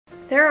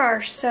There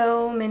are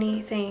so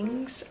many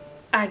things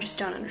I just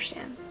don't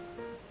understand,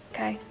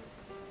 okay?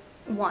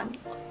 One,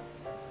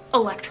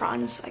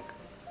 electrons, like,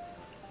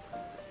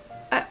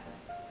 I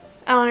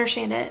don't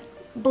understand it.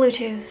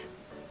 Bluetooth.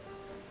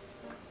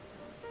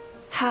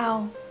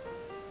 How?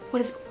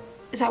 What is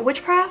that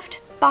witchcraft?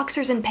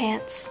 Boxers and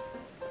pants.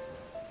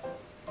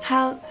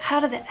 How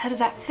does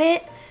that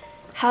fit?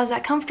 How is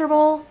that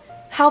comfortable?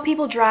 How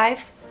people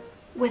drive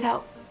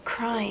without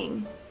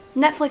crying.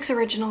 Netflix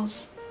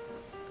originals.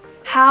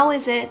 How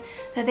is it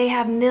that they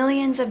have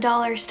millions of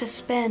dollars to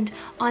spend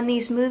on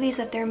these movies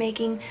that they're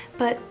making,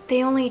 but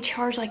they only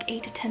charge like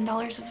 $8 to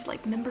 $10 of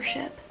like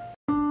membership?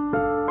 I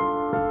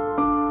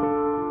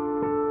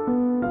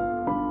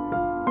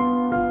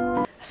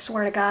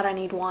swear to God, I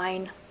need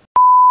wine.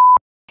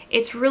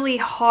 It's really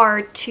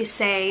hard to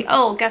say,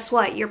 oh, guess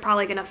what? You're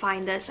probably gonna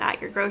find this at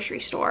your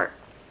grocery store.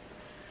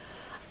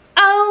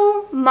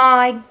 Oh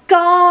my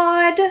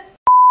God.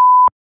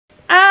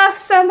 Ah,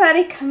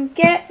 somebody come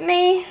get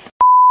me.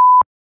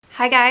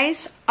 Hi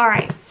guys.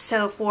 Alright,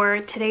 so for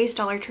today's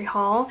Dollar Tree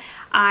haul,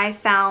 I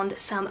found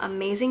some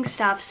amazing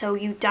stuff, so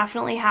you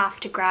definitely have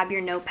to grab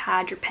your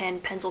notepad, your pen,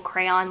 pencil,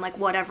 crayon, like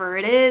whatever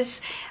it is,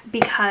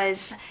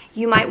 because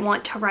you might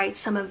want to write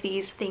some of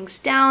these things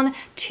down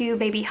to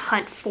maybe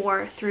hunt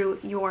for through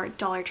your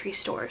Dollar Tree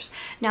stores.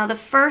 Now the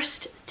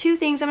first two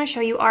things I'm going to show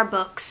you are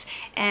books,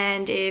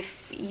 and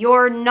if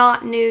you're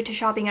not new to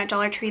shopping at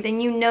Dollar Tree, then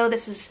you know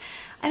this is,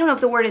 I don't know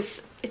if the word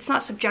is, it's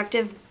not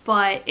subjective,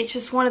 but it's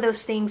just one of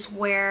those things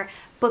where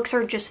books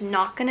are just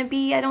not going to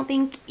be, I don't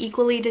think,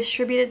 equally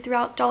distributed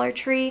throughout Dollar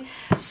Tree.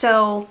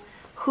 So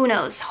who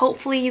knows?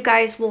 Hopefully you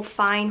guys will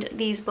find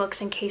these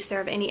books in case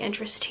they're of any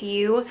interest to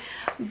you.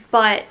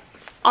 But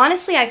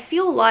honestly, I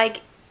feel like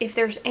if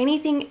there's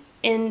anything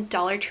in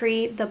Dollar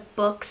Tree, the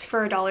books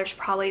for $1 is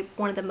probably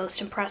one of the most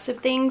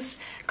impressive things.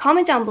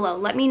 Comment down below.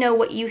 Let me know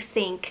what you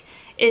think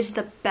is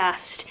the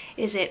best.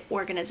 Is it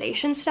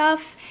organization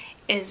stuff?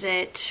 Is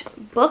it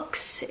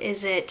books?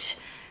 Is it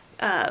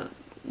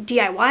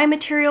DIY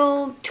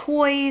material,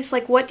 toys?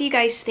 Like, what do you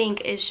guys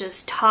think is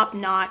just top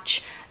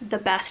notch, the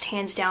best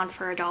hands down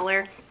for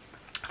 $1?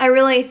 I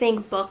really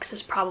think books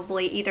is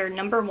probably either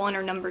number 1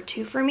 or number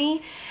 2 for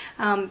me,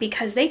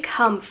 because they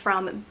come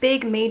from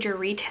big major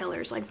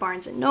retailers like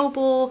Barnes &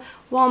 Noble,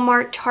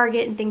 Walmart,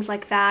 Target, and things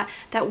like that,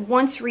 that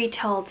once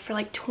retailed for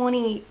like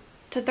 20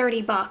 to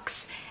 30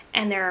 bucks,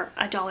 and they're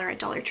 $1 at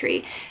Dollar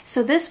Tree.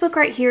 So this book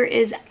right here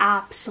is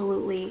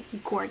absolutely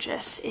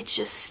gorgeous. It's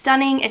just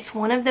stunning. It's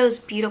one of those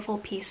beautiful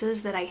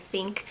pieces that I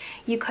think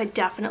you could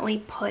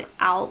definitely put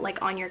out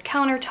like on your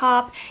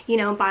countertop, you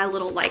know, buy a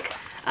little like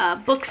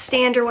book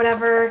stand or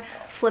whatever,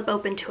 flip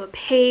open to a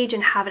page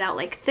and have it out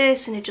like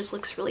this, and it just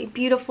looks really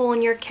beautiful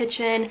in your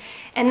kitchen.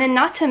 And then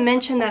not to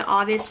mention that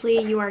obviously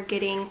you are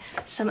getting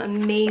some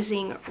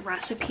amazing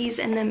recipes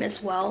in them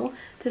as well.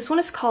 This one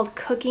is called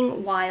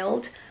Cooking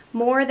Wild.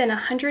 More than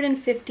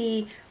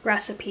 150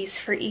 recipes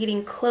for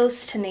eating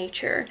close to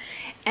nature.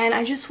 And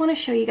I just want to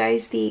show you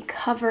guys the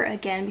cover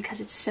again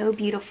because it's so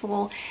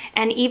beautiful.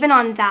 And even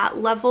on that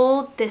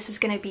level, this is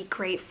going to be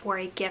great for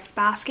a gift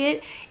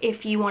basket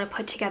if you want to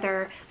put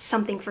together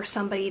something for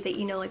somebody that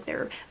you know, like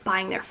they're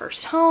buying their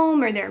first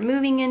home or they're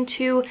moving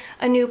into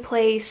a new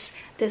place.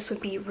 This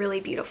would be really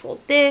beautiful.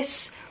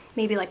 This,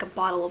 maybe like a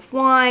bottle of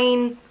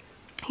wine,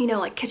 you know,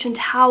 like kitchen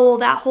towel,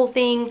 that whole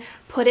thing.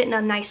 Put it in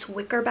a nice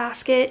wicker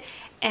basket.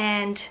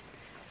 And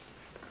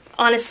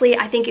honestly,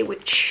 I think it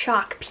would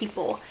shock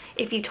people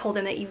if you told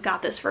them that you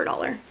got this for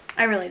 $1.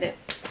 I really do.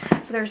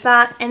 So there's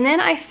that. And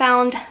then I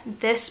found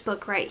this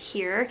book right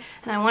here,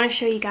 and I want to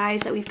show you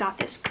guys that we've got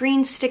this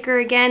green sticker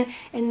again.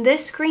 And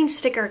this green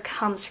sticker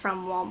comes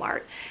from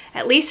Walmart,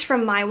 at least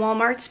from my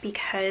Walmarts,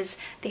 because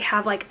they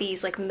have like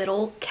these like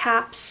middle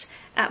caps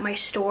at my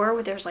store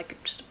where there's like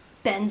just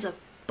bins of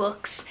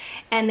books,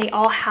 and they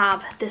all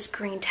have this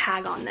green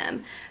tag on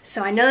them.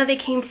 So I know that they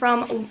came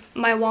from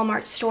my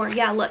Walmart store.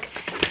 Yeah, look,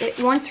 it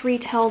once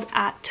retailed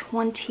at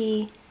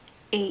 $28.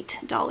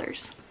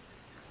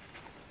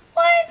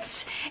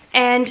 What?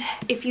 And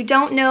if you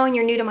don't know and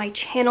you're new to my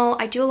channel,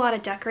 I do a lot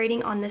of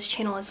decorating on this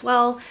channel as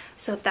well.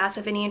 So if that's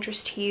of any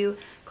interest to you,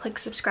 click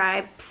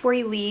subscribe before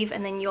you leave,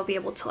 and then you'll be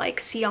able to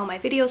like see all my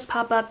videos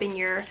pop up in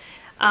your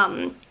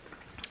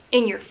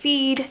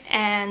feed.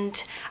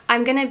 And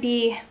I'm gonna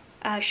be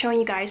showing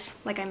you guys,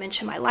 like I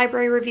mentioned, my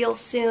library reveal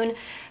soon.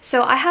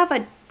 So I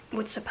have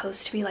what's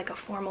supposed to be like a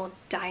formal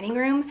dining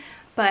room,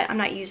 but I'm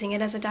not using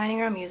it as a dining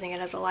room, I'm using it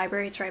as a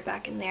library. It's right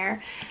back in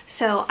there.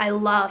 So I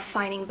love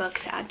finding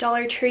books at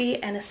Dollar Tree,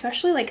 and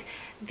especially like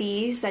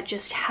these that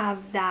just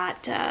have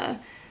that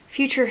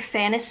future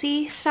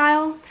fantasy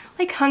style,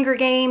 like Hunger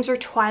Games or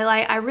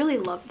Twilight. I really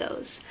love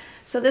those.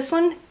 So this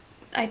one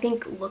I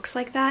think looks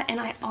like that, and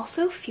I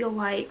also feel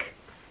like,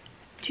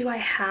 do I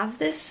have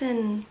this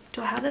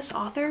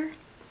author?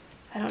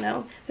 I don't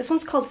know. This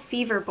one's called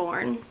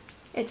Feverborn.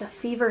 It's a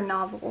fever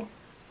novel.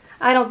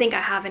 I don't think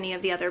I have any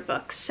of the other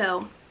books.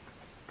 So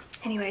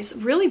anyways,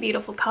 really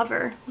beautiful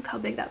cover. Look how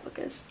big that book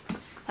is.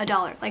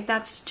 $1. Like,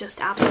 that's just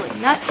absolutely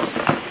nuts.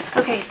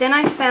 Okay, then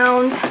I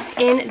found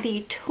in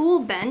the tool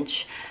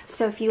bench,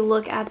 so if you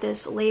look at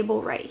this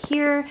label right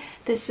here,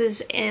 this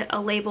is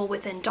a label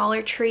within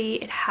Dollar Tree.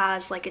 It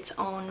has like its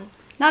own,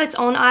 not its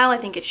own aisle, I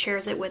think it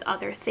shares it with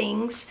other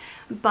things,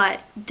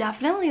 but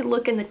definitely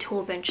look in the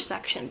tool bench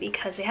section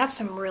because they have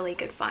some really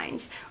good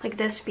finds, like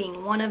this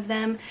being one of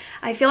them.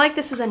 I feel like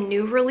this is a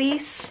new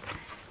release.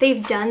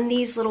 They've done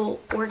these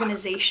little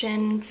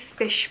organization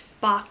fish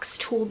box,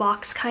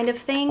 toolbox kind of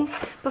thing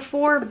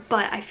before,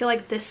 but I feel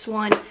like this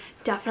one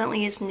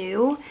definitely is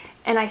new.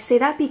 And I say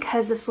that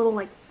because this little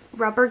like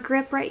rubber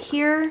grip right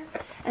here,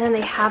 and then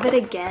they have it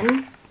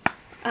again.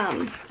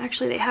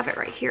 Actually they have it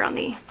right here on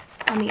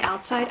the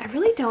outside. I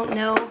really don't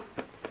know.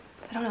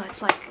 I don't know,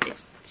 it's like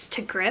it's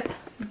to grip,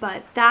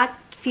 but that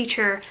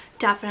feature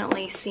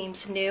definitely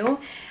seems new.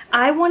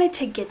 I wanted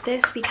to get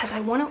this because I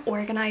want to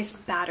organize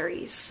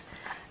batteries.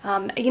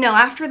 You know,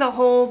 after the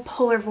whole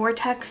polar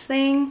vortex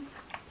thing,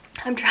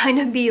 I'm trying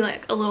to be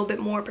like a little bit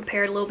more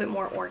prepared, a little bit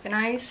more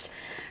organized.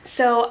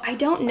 So I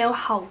don't know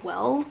how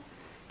well,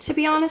 to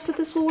be honest, that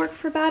this will work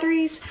for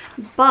batteries,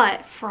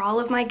 but for all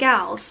of my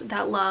gals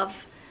that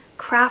love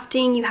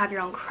crafting, you have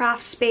your own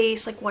craft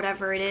space, like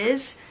whatever it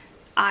is,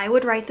 I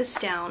would write this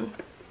down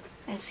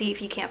and see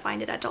if you can't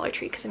find it at Dollar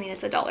Tree, because I mean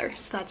it's $1,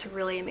 so that's a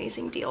really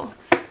amazing deal.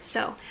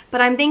 So,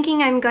 but I'm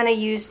thinking I'm gonna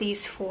use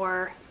these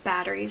for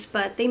batteries,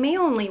 but they may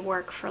only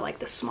work for like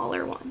the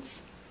smaller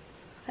ones.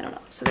 I don't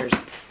know. So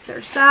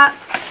there's that.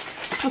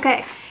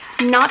 Okay,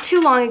 not too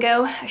long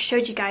ago I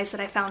showed you guys that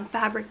I found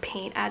fabric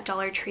paint at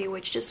Dollar Tree,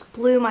 which just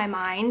blew my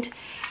mind,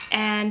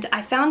 and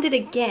I found it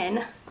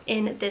again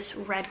in this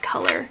red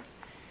color.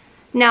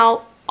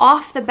 Now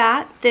off the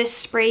bat, this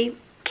spray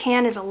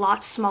can is a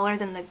lot smaller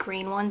than the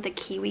green one, the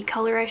kiwi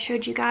color I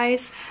showed you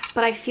guys,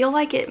 but I feel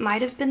like it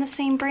might have been the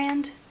same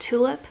brand,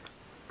 Tulip.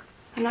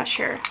 I'm not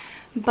sure.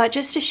 But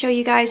just to show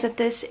you guys that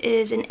this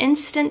is an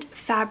instant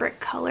fabric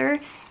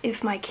color,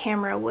 if my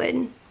camera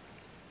would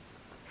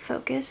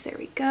focus, there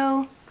we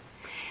go.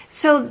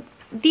 So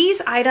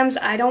these items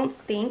I don't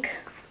think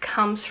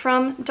comes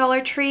from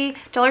Dollar Tree.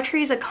 Dollar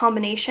Tree is a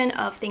combination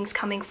of things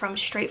coming from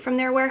straight from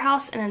their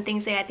warehouse and then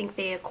things I think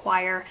they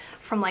acquire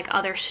from like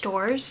other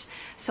stores.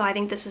 So I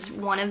think this is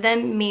one of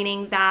them,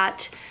 meaning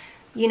that,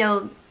 you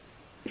know,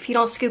 if you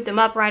don't scoop them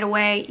up right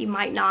away, you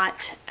might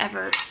not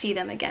ever see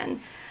them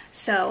again.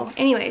 So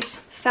anyways,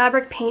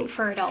 fabric paint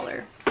for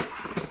 $1.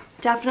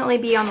 Definitely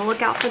be on the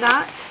lookout for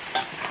that.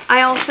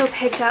 I also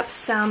picked up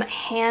some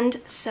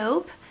hand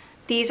soap.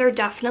 These are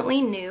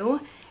definitely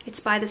new.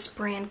 It's by this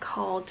brand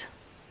called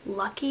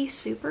Lucky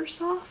Super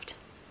Soft.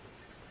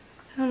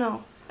 I don't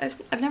know.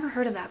 I've never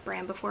heard of that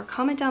brand before.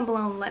 Comment down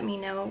below and let me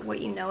know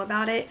what you know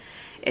about it.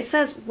 It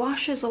says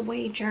washes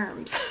away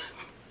germs.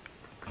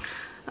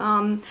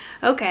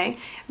 Okay.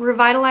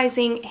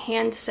 Revitalizing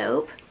hand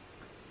soap.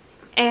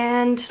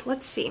 And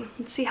let's see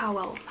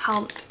how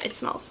it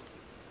smells.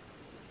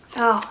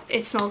 Oh,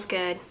 it smells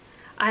good.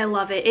 I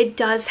love it. It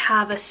does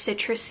have a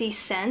citrusy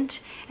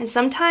scent, and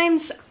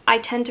sometimes I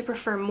tend to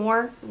prefer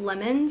more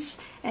lemons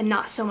and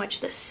not so much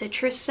the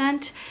citrus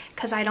scent,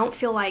 because I don't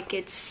feel like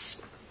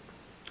it's,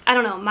 I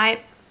don't know,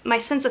 my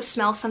sense of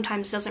smell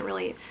sometimes doesn't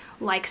really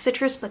like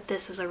citrus, but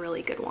this is a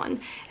really good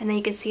one. And then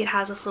you can see it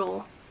has this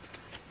little,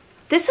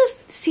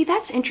 see,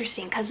 that's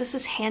interesting because this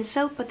is hand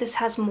soap, but this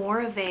has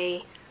more of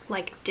a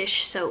like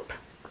dish soap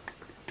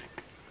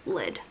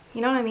lid,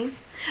 you know what I mean?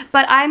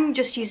 But I'm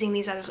just using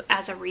these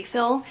as a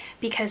refill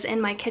because in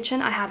my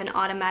kitchen I have an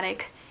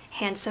automatic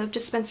hand soap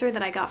dispenser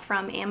that I got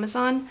from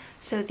Amazon,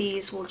 so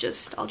these will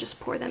I'll just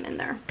pour them in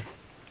there.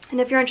 And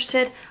if you're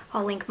interested,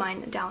 I'll link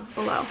mine down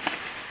below.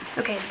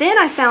 Okay, then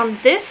I found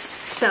this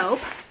soap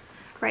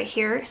right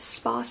here,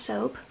 spa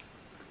soap.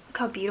 Look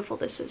how beautiful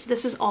this is.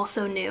 This is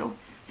also new.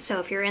 So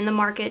if you're in the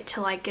market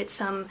to like get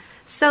some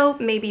soap,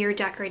 maybe you're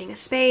decorating a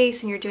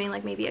space and you're doing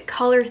like maybe a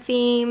color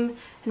theme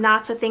and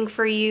that's a thing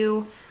for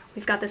you,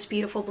 we've got this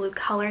beautiful blue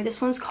color. This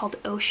one's called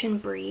Ocean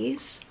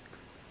Breeze.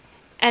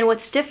 And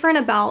what's different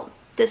about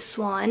this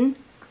one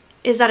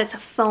is that it's a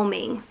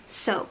foaming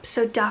soap.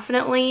 So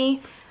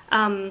definitely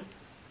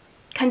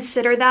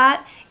consider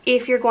that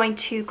if you're going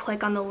to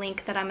click on the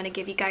link that I'm going to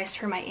give you guys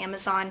for my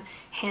Amazon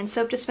hand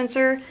soap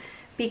dispenser,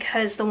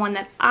 because the one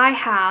that I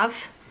have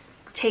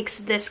takes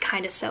this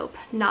kind of soap,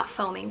 not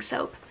foaming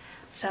soap.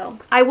 So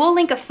I will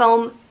link a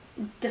foam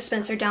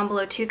dispenser down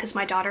below too, because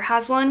my daughter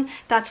has one.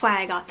 That's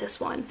why I got this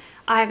one.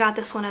 I got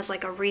this one as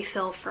like a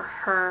refill for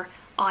her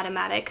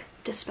automatic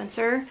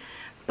dispenser.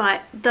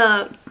 But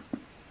the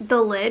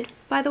lid,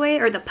 by the way,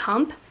 or the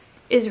pump,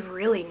 is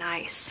really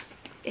nice.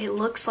 It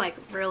looks like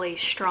really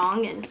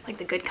strong and like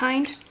the good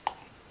kind.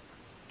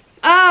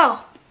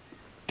 Oh!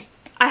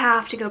 I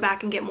have to go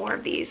back and get more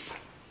of these.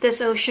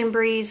 This Ocean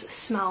Breeze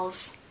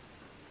smells,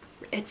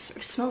 it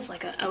smells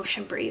like an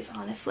ocean breeze,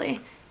 honestly.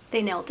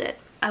 They nailed it.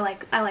 I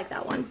like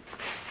that one.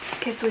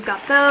 Okay, so we've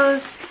got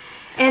those.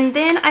 And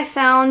then I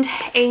found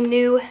a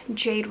new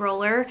jade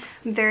roller.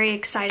 I'm very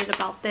excited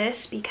about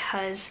this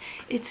because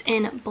it's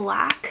in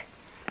black.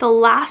 The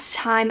last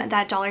time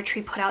that Dollar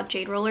Tree put out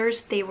jade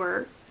rollers, they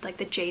were like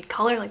the jade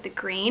color, like the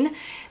green,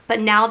 but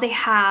now they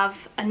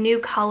have a new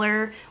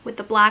color with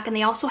the black, and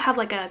they also have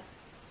like a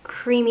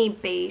creamy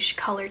beige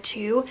color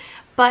too.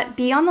 But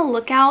be on the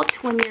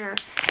lookout when you're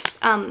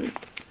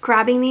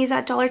grabbing these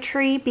at Dollar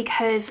Tree,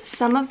 because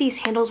some of these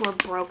handles were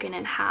broken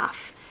in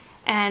half.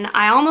 And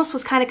I almost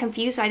was kind of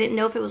confused. I didn't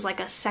know if it was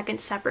like a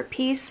second separate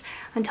piece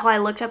until I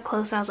looked up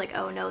close and I was like,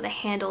 oh no, the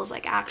handle is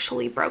like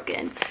actually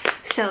broken.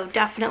 So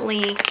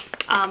definitely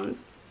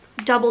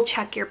double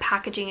check your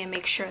packaging and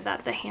make sure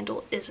that the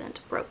handle isn't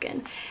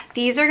broken.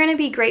 These are going to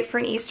be great for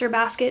an Easter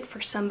basket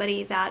for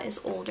somebody that is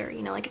older,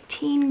 you know, like a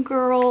teen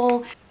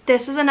girl.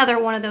 This is another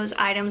one of those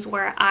items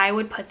where I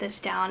would put this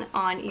down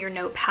on your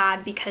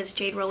notepad because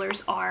jade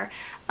rollers are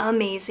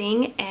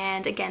amazing.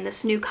 And again,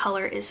 this new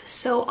color is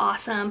so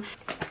awesome.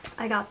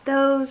 I got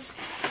those.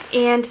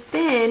 And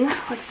then,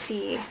 let's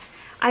see,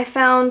 I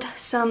found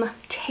some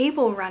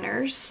table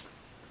runners.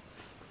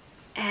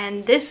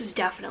 And this is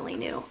definitely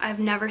new. I've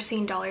never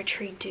seen Dollar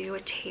Tree do a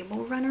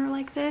table runner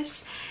like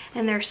this.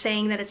 And they're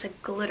saying that it's a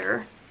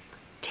glitter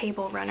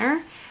table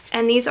runner.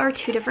 And these are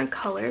 2 different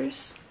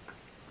colors.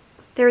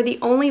 They're the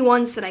only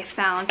ones that I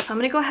found. So I'm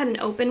going to go ahead and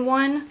open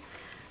one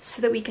so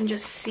that we can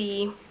just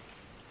see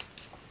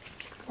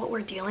what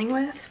we're dealing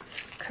with.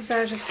 Because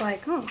I was just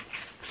like, oh,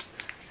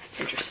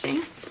 that's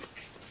interesting.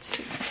 Let's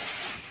see.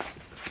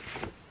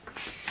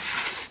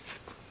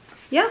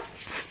 Yeah.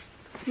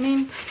 I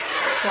mean,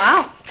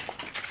 wow.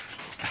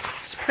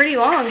 It's pretty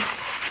long.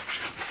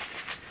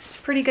 It's a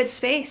pretty good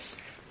space.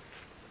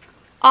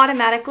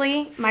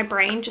 Automatically, my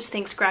brain just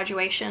thinks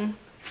graduation.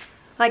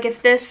 Like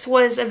if this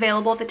was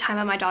available at the time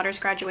of my daughter's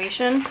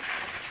graduation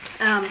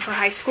for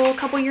high school a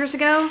couple years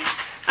ago,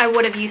 I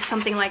would have used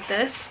something like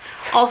this.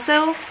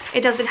 Also,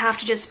 it doesn't have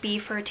to just be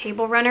for a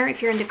table runner.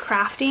 If you're into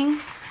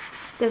crafting,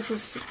 this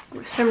is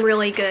some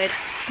really good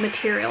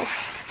material.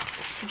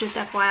 So just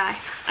FYI.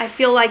 I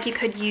feel like you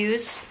could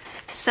use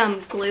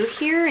some glue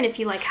here, and if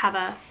you like have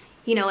a,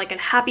 you know, like a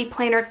happy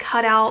planner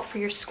cut out for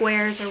your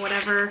squares or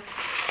whatever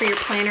for your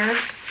planner,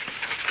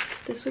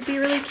 this would be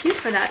really cute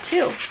for that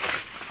too.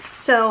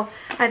 So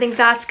I think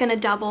that's gonna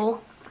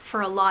double for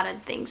a lot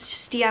of things,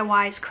 just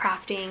DIYs,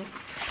 crafting,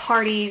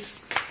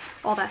 parties,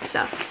 all that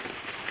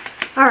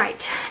stuff. All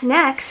right,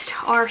 next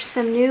are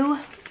some new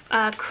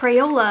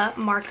Crayola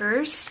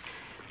markers.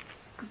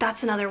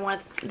 That's another one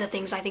of the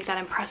things I think that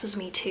impresses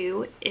me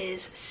too,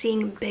 is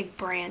seeing big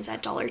brands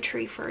at Dollar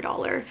Tree for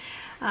 $1.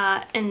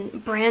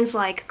 And brands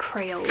like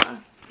Crayola,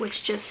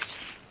 which just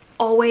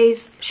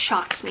always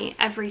shocks me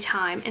every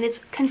time. And it's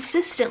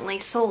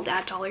consistently sold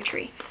at Dollar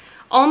Tree.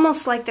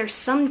 Almost like there's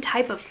some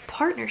type of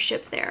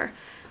partnership there.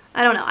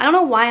 I don't know. I don't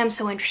know why I'm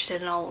so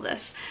interested in all of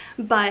this.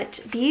 But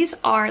these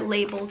are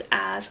labeled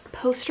as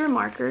poster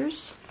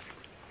markers.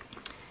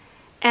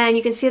 And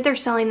you can see that they're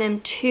selling them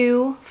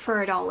 2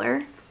 for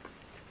 $1.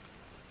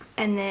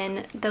 And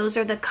then those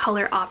are the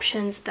color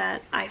options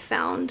that I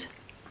found.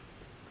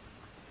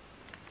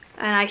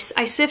 And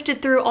I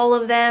sifted through all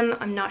of them.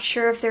 I'm not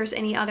sure if there's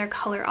any other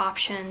color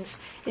options.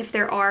 If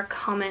there are,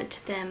 comment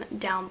them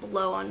down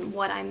below on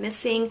what I'm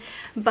missing.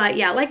 But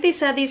yeah, like they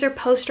said, these are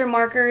poster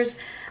markers.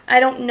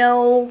 I don't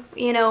know,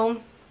 you know,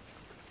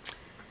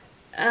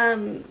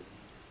 I'm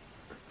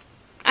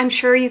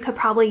sure you could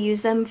probably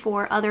use them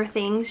for other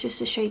things, just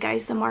to show you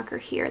guys the marker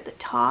here at the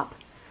top.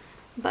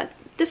 But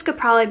this could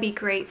probably be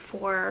great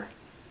for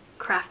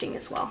crafting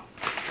as well.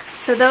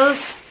 So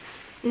those,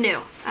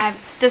 new.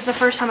 This is the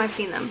first time I've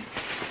seen them.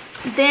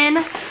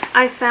 Then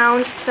I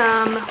found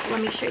some,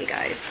 let me show you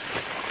guys,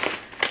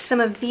 some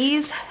of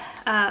these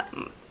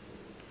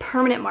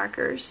permanent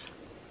markers.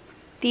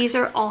 These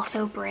are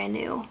also brand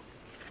new.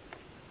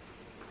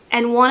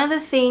 And one of the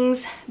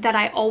things that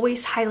I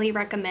always highly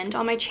recommend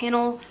on my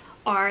channel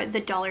are the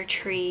Dollar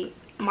Tree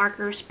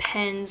markers,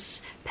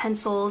 pens,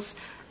 pencils.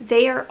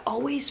 They are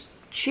always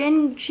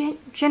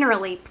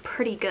generally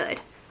pretty good,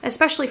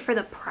 especially for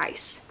the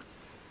price.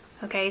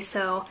 Okay,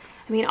 so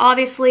I mean,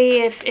 obviously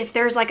if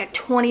there's like a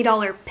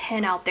 $20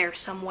 pen out there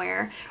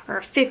somewhere, or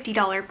a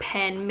 $50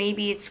 pen,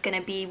 maybe it's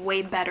gonna be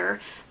way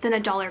better than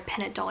a $1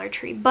 pen at Dollar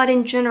Tree. But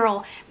in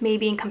general,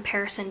 maybe in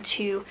comparison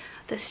to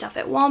the stuff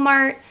at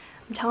Walmart,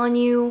 I'm telling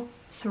you,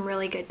 some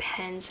really good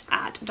pens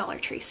at Dollar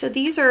Tree. So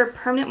these are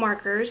permanent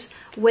markers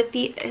with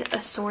the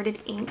assorted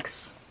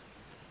inks.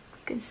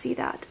 You can see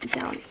that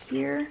down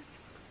here.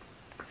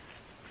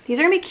 These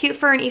are gonna be cute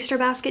for an Easter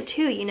basket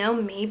too, you know,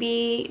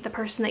 maybe the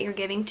person that you're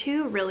giving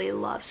to really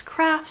loves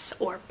crafts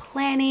or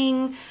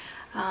planning,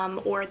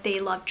 or they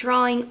love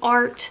drawing,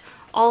 art,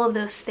 all of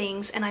those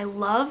things. And I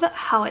love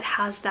how it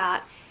has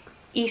that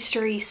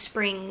Eastery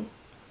spring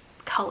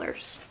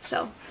colors.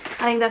 So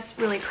I think that's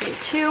really pretty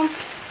too.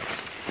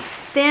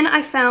 Then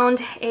I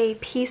found a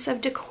piece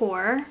of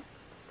decor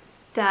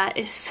that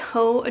is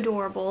so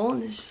adorable.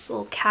 This is just a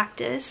little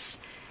cactus.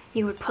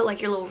 You would put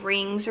like your little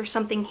rings or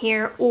something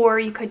here, or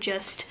you could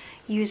just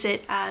use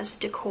it as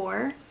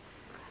decor.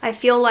 I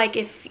feel like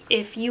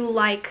if you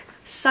like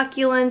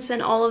succulents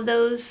and all of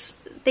those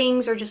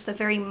things, or just the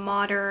very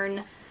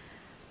modern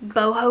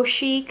boho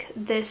chic,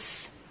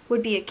 this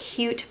would be a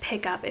cute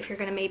pickup if you're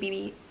gonna maybe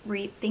be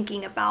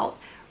rethinking about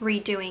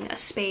redoing a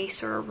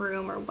space or a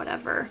room or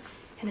whatever,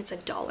 and it's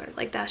 $1.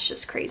 Like, that's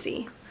just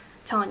crazy.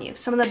 I'm telling you,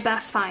 some of the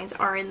best finds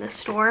are in this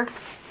store.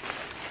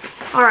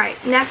 All right,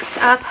 next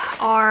up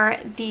are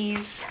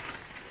these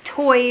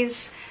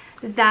toys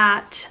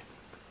that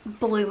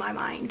blew my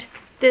mind.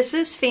 This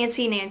is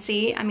Fancy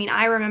Nancy. I mean,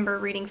 I remember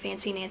reading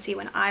Fancy Nancy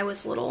when I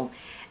was little,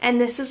 and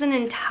this is an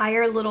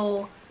entire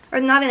little, or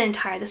not an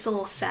entire, this is a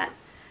little set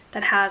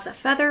that has a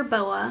feather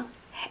boa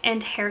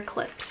and hair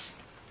clips.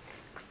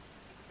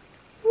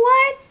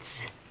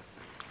 What?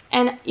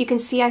 And you can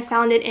see I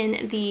found it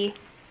in the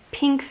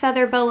pink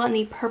feather boa and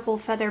the purple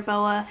feather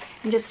boa,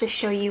 and just to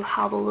show you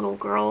how the little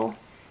girl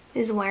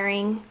is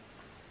wearing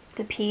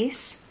the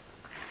piece.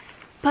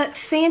 But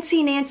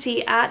Fancy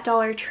Nancy at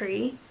Dollar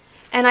Tree,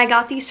 and I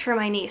got these for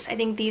my niece. I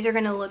think these are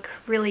gonna look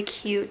really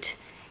cute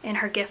in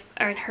her gift,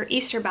 or in her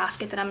Easter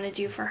basket that I'm gonna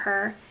do for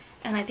her,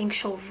 and I think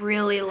she'll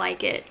really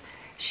like it.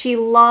 She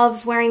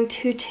loves wearing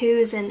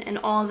tutus and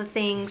all the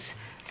things,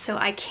 so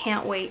I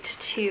can't wait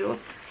to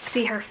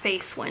see her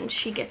face when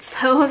she gets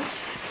those.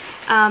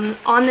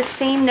 On the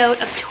same note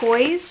of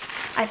toys,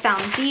 I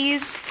found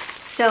these,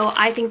 so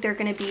I think they're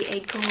gonna be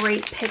a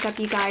great pickup,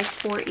 you guys,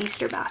 for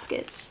Easter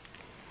baskets.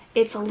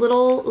 It's a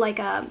little, like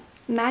a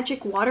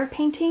magic water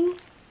painting,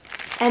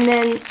 and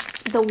then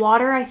the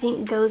water, I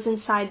think, goes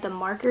inside the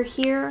marker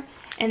here,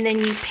 and then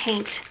you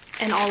paint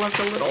in all of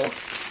the little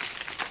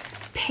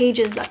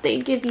pages that they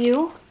give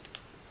you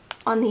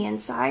on the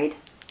inside.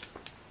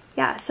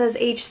 Yeah, it says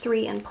age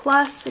 3 and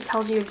plus. It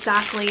tells you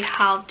exactly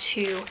how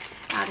to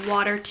add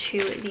water to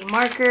the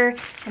marker,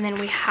 and then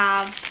we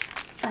have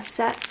a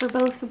set for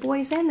both the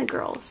boys and the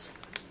girls.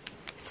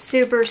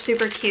 Super,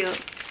 super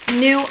cute.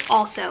 New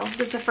also.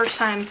 This is the first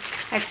time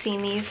I've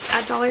seen these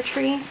at Dollar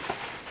Tree.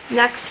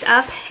 Next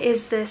up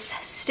is this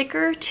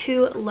sticker,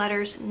 2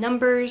 letters,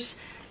 numbers.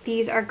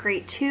 These are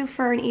great too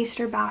for an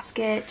Easter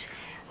basket.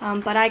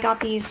 But I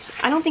got these,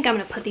 I don't think I'm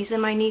gonna put these in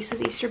my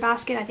niece's Easter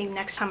basket. I think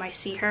next time I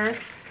see her,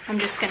 I'm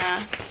just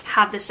gonna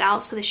have this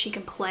out so that she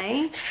can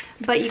play.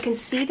 But you can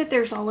see that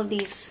there's all of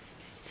these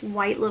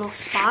white little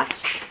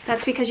spots.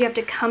 That's because you have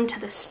to come to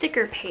the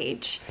sticker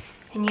page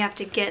and you have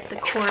to get the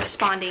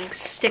corresponding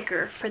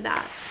sticker for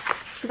that.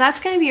 So that's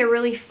gonna be a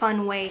really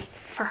fun way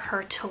for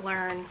her to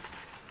learn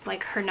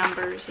like her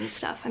numbers and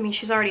stuff. I mean,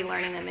 she's already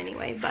learning them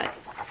anyway, but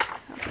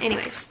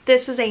anyways,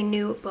 this is a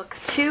new book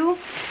too.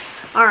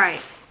 All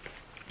right,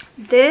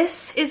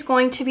 this is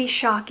going to be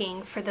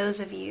shocking for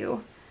those of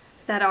you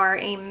that are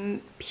a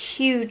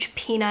huge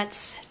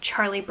Peanuts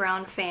Charlie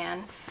Brown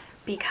fan,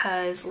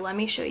 because let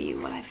me show you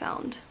what I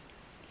found.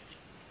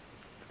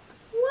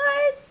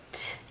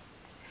 What?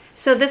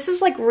 So this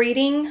is like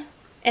reading,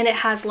 and it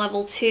has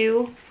level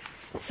 2.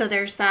 So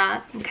there's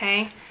that,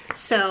 okay?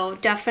 So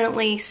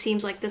definitely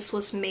seems like this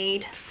was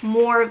made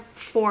more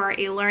for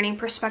a learning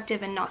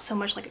perspective and not so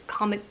much like a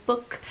comic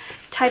book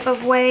type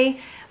of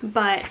way.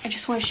 But I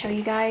just want to show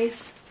you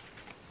guys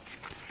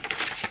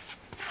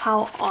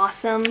how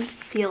awesome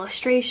the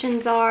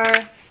illustrations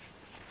are.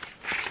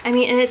 I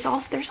mean, and it's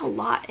also, there's a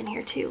lot in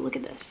here too. Look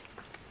at this.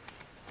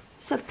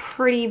 It's a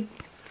pretty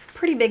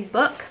big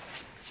book.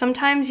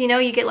 Sometimes, you know,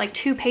 you get like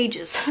 2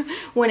 pages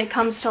when it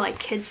comes to like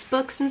kids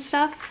books and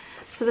stuff.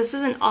 So this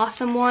is an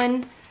awesome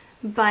one,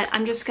 but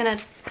I'm just gonna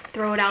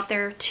throw it out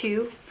there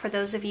too for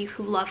those of you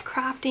who love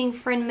crafting,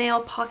 friend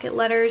mail, pocket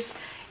letters.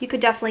 You could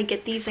definitely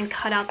get these and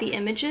cut out the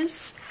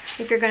images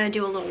if you're gonna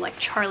do a little like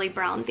Charlie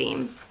Brown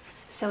theme.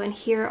 So in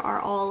here are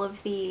all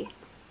of the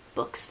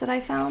books that I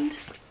found.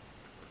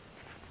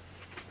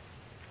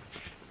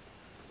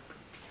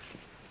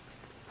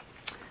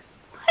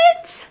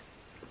 What?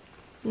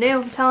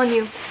 New, I'm telling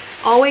you,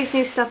 always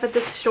new stuff at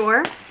this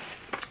store.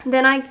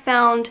 Then I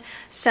found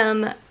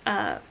some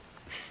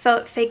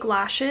fake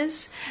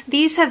lashes.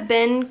 These have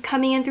been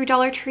coming in through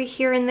Dollar Tree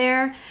here and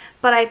there,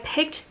 but I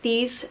picked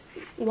these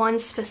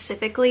ones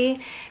specifically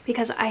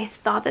because I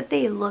thought that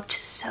they looked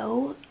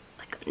so,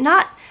 like,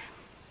 not,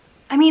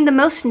 I mean, the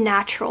most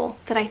natural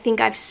that I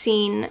think I've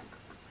seen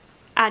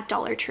at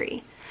Dollar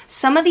Tree.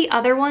 Some of the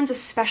other ones,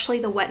 especially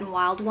the Wet n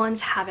Wild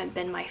ones, haven't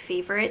been my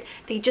favorite.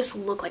 They just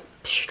look like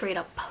straight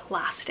up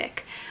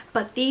plastic.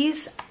 But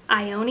these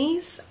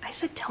Ionies, I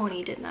said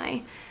Tony, didn't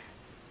I?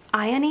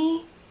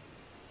 Ione,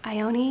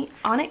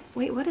 Onyx,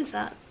 wait, what is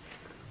that?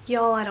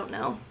 Y'all, I don't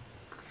know.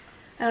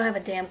 I don't have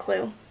a damn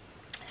clue.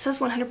 It says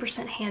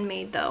 100%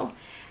 handmade though.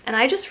 And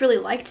I just really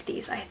liked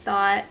these. I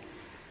thought,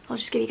 I'll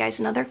just give you guys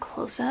another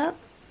close-up.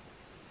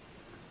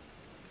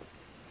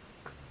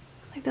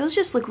 Like, those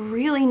just look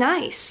really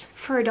nice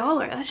for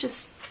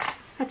 $1.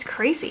 That's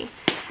crazy.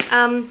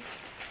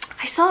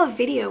 I saw a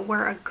video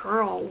where a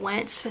girl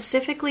went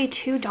specifically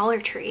to Dollar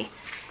Tree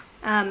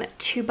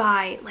to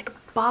buy like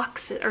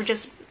boxes, or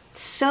just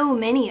so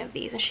many of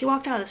these, and she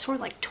walked out of the store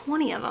with like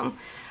 20 of them.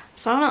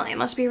 So I don't know, it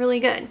must be really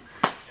good.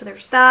 So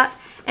there's that.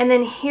 And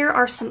then here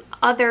are some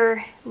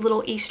other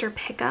little Easter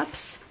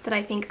pickups that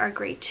I think are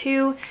great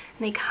too.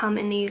 And they come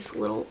in these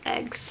little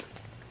eggs.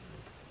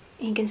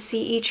 And you can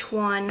see each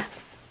one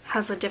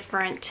has a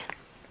different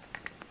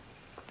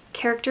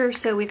characters.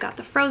 So we've got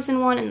the Frozen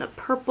one and the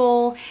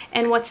purple,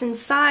 and what's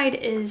inside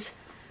is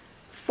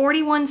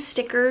 41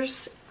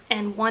 stickers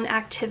and 1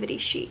 activity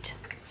sheet.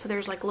 So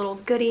there's like a little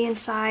goodie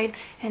inside,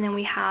 and then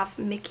we have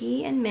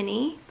Mickey and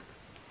Minnie,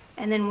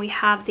 and then we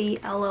have the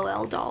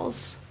LOL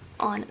dolls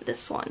on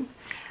this one.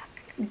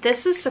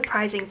 This is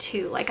surprising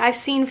too. Like, I've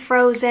seen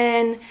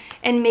Frozen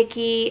and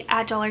Mickey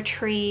at Dollar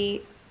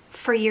Tree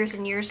for years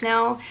and years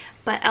now,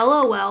 but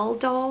LOL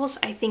dolls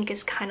I think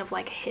is kind of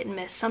like a hit and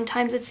miss.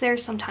 Sometimes it's there,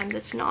 sometimes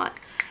it's not.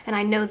 And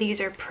I know these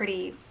are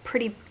pretty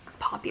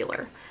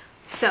popular.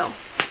 So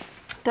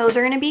those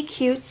are gonna be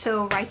cute,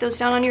 so write those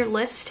down on your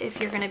list if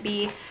you're gonna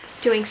be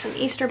doing some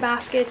Easter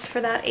baskets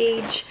for that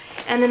age.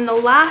 And then the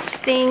last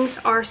things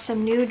are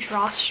some new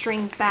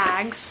drawstring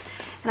bags.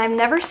 And I've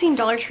never seen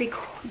Dollar Tree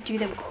do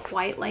them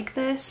quite like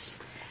this,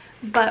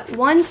 but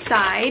one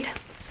side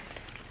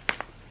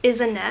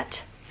is a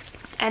net,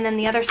 and then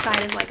the other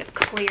side is like a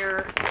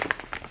clear.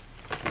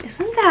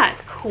 Isn't that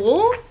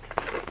cool?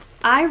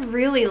 I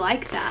really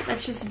like that.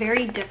 That's just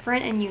very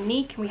different and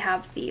unique. We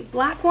have the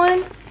black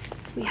one,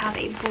 we have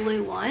a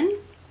blue one.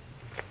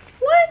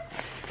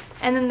 What?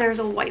 And then there's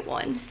a white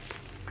one.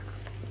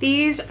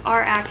 These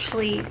are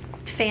actually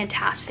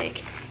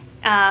fantastic.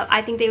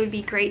 I think they would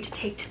be great to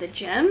take to the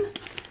gym.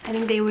 I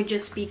think they would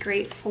just be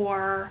great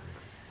for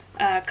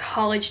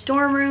college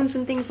dorm rooms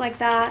and things like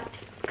that.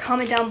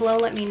 Comment down below,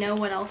 let me know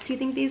what else you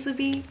think these would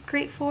be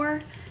great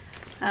for.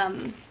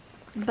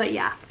 But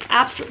yeah,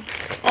 absolutely.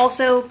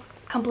 Also,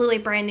 completely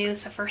brand new.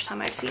 It's the first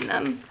time I've seen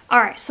them.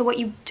 Alright, so what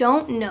you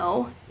don't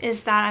know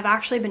is that I've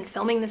actually been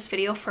filming this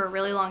video for a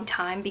really long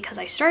time, because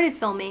I started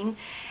filming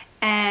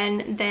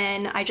and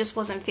then I just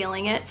wasn't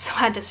feeling it, so I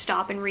had to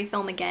stop and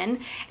refilm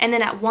again. And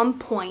then at one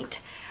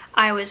point,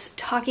 I was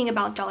talking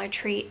about Dollar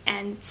Tree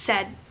and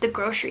said the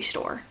grocery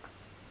store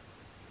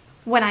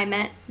when I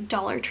meant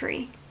Dollar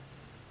Tree.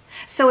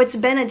 So it's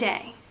been a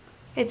day.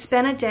 It's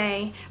been a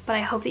day, but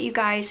I hope that you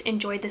guys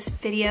enjoyed this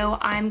video.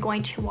 I'm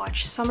going to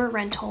watch Summer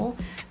Rental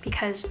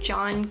because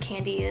John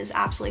Candy is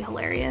absolutely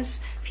hilarious.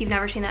 If you've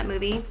never seen that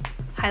movie,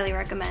 highly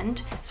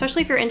recommend.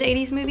 Especially if you're into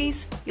 80s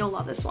movies, you'll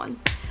love this one.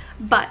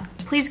 But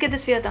please give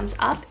this video a thumbs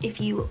up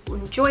if you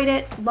enjoyed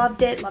it,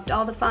 loved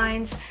all the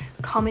finds.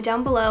 Comment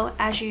down below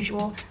as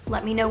usual.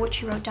 Let me know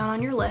what you wrote down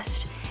on your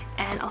list,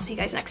 and I'll see you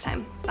guys next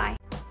time. Bye.